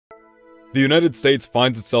The United States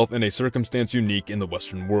finds itself in a circumstance unique in the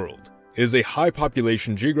Western world. It is a high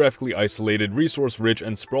population, geographically isolated, resource-rich,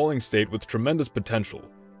 and sprawling state with tremendous potential.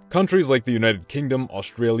 Countries like the United Kingdom,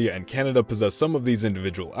 Australia, and Canada possess some of these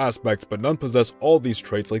individual aspects, but none possess all these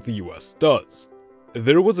traits like the US does.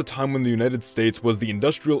 There was a time when the United States was the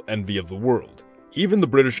industrial envy of the world. Even the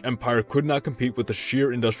British Empire could not compete with the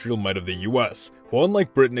sheer industrial might of the US, who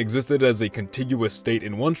unlike Britain existed as a contiguous state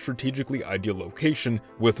in one strategically ideal location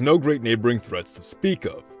with no great neighboring threats to speak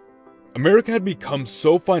of. America had become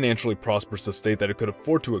so financially prosperous a state that it could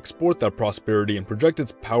afford to export that prosperity and project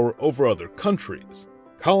its power over other countries.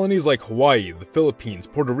 Colonies like Hawaii, the Philippines,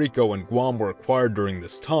 Puerto Rico, and Guam were acquired during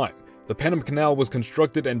this time. The Panama Canal was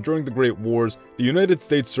constructed, and during the Great Wars, the United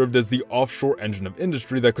States served as the offshore engine of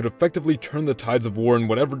industry that could effectively turn the tides of war in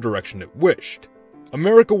whatever direction it wished.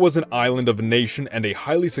 America was an island of a nation, and a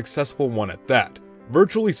highly successful one at that,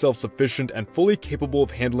 virtually self-sufficient and fully capable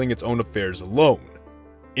of handling its own affairs alone.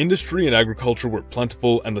 Industry and agriculture were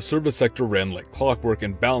plentiful, and the service sector ran like clockwork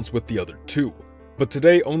in balance with the other two. But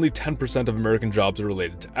today, only 10% of American jobs are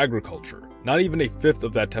related to agriculture, not even a fifth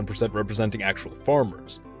of that 10% representing actual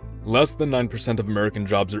farmers. Less than 9% of American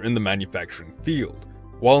jobs are in the manufacturing field,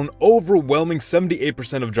 while an overwhelming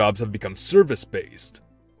 78% of jobs have become service-based.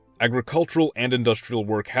 Agricultural and industrial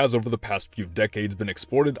work has over the past few decades been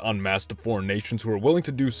exported en masse to foreign nations who are willing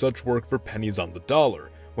to do such work for pennies on the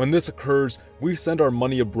dollar. When this occurs, we send our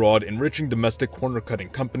money abroad, enriching domestic corner-cutting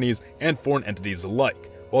companies and foreign entities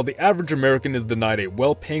alike, while the average American is denied a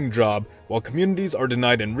well-paying job, while communities are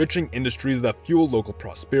denied enriching industries that fuel local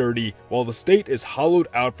prosperity, while the state is hollowed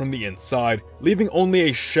out from the inside, leaving only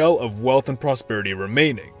a shell of wealth and prosperity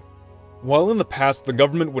remaining. While in the past the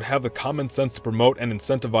government would have the common sense to promote and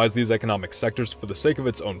incentivize these economic sectors for the sake of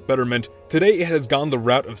its own betterment, today it has gone the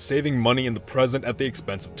route of saving money in the present at the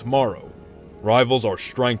expense of tomorrow. Rivals are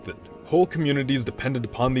strengthened. Whole communities dependent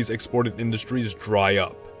upon these exported industries dry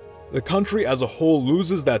up. The country as a whole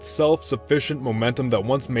loses that self-sufficient momentum that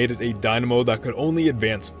once made it a dynamo that could only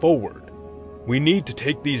advance forward. We need to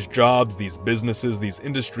take these jobs, these businesses, these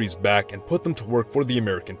industries back and put them to work for the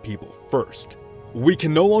American people first. We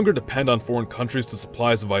can no longer depend on foreign countries to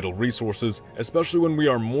supply us vital resources, especially when we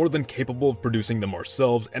are more than capable of producing them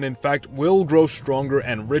ourselves, and in fact will grow stronger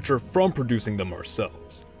and richer from producing them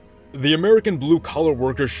ourselves. The American blue-collar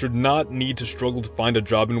worker should not need to struggle to find a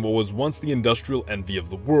job in what was once the industrial envy of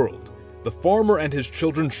the world. The farmer and his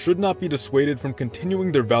children should not be dissuaded from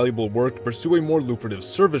continuing their valuable work to pursue a more lucrative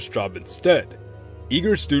service job instead.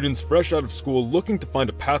 Eager students fresh out of school looking to find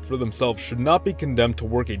a path for themselves should not be condemned to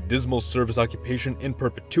work a dismal service occupation in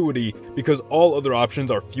perpetuity because all other options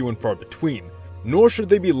are few and far between, nor should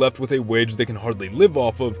they be left with a wage they can hardly live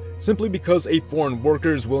off of simply because a foreign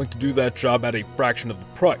worker is willing to do that job at a fraction of the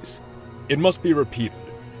price. It must be repeated.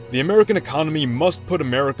 The American economy must put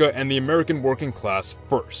America and the American working class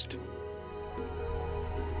first.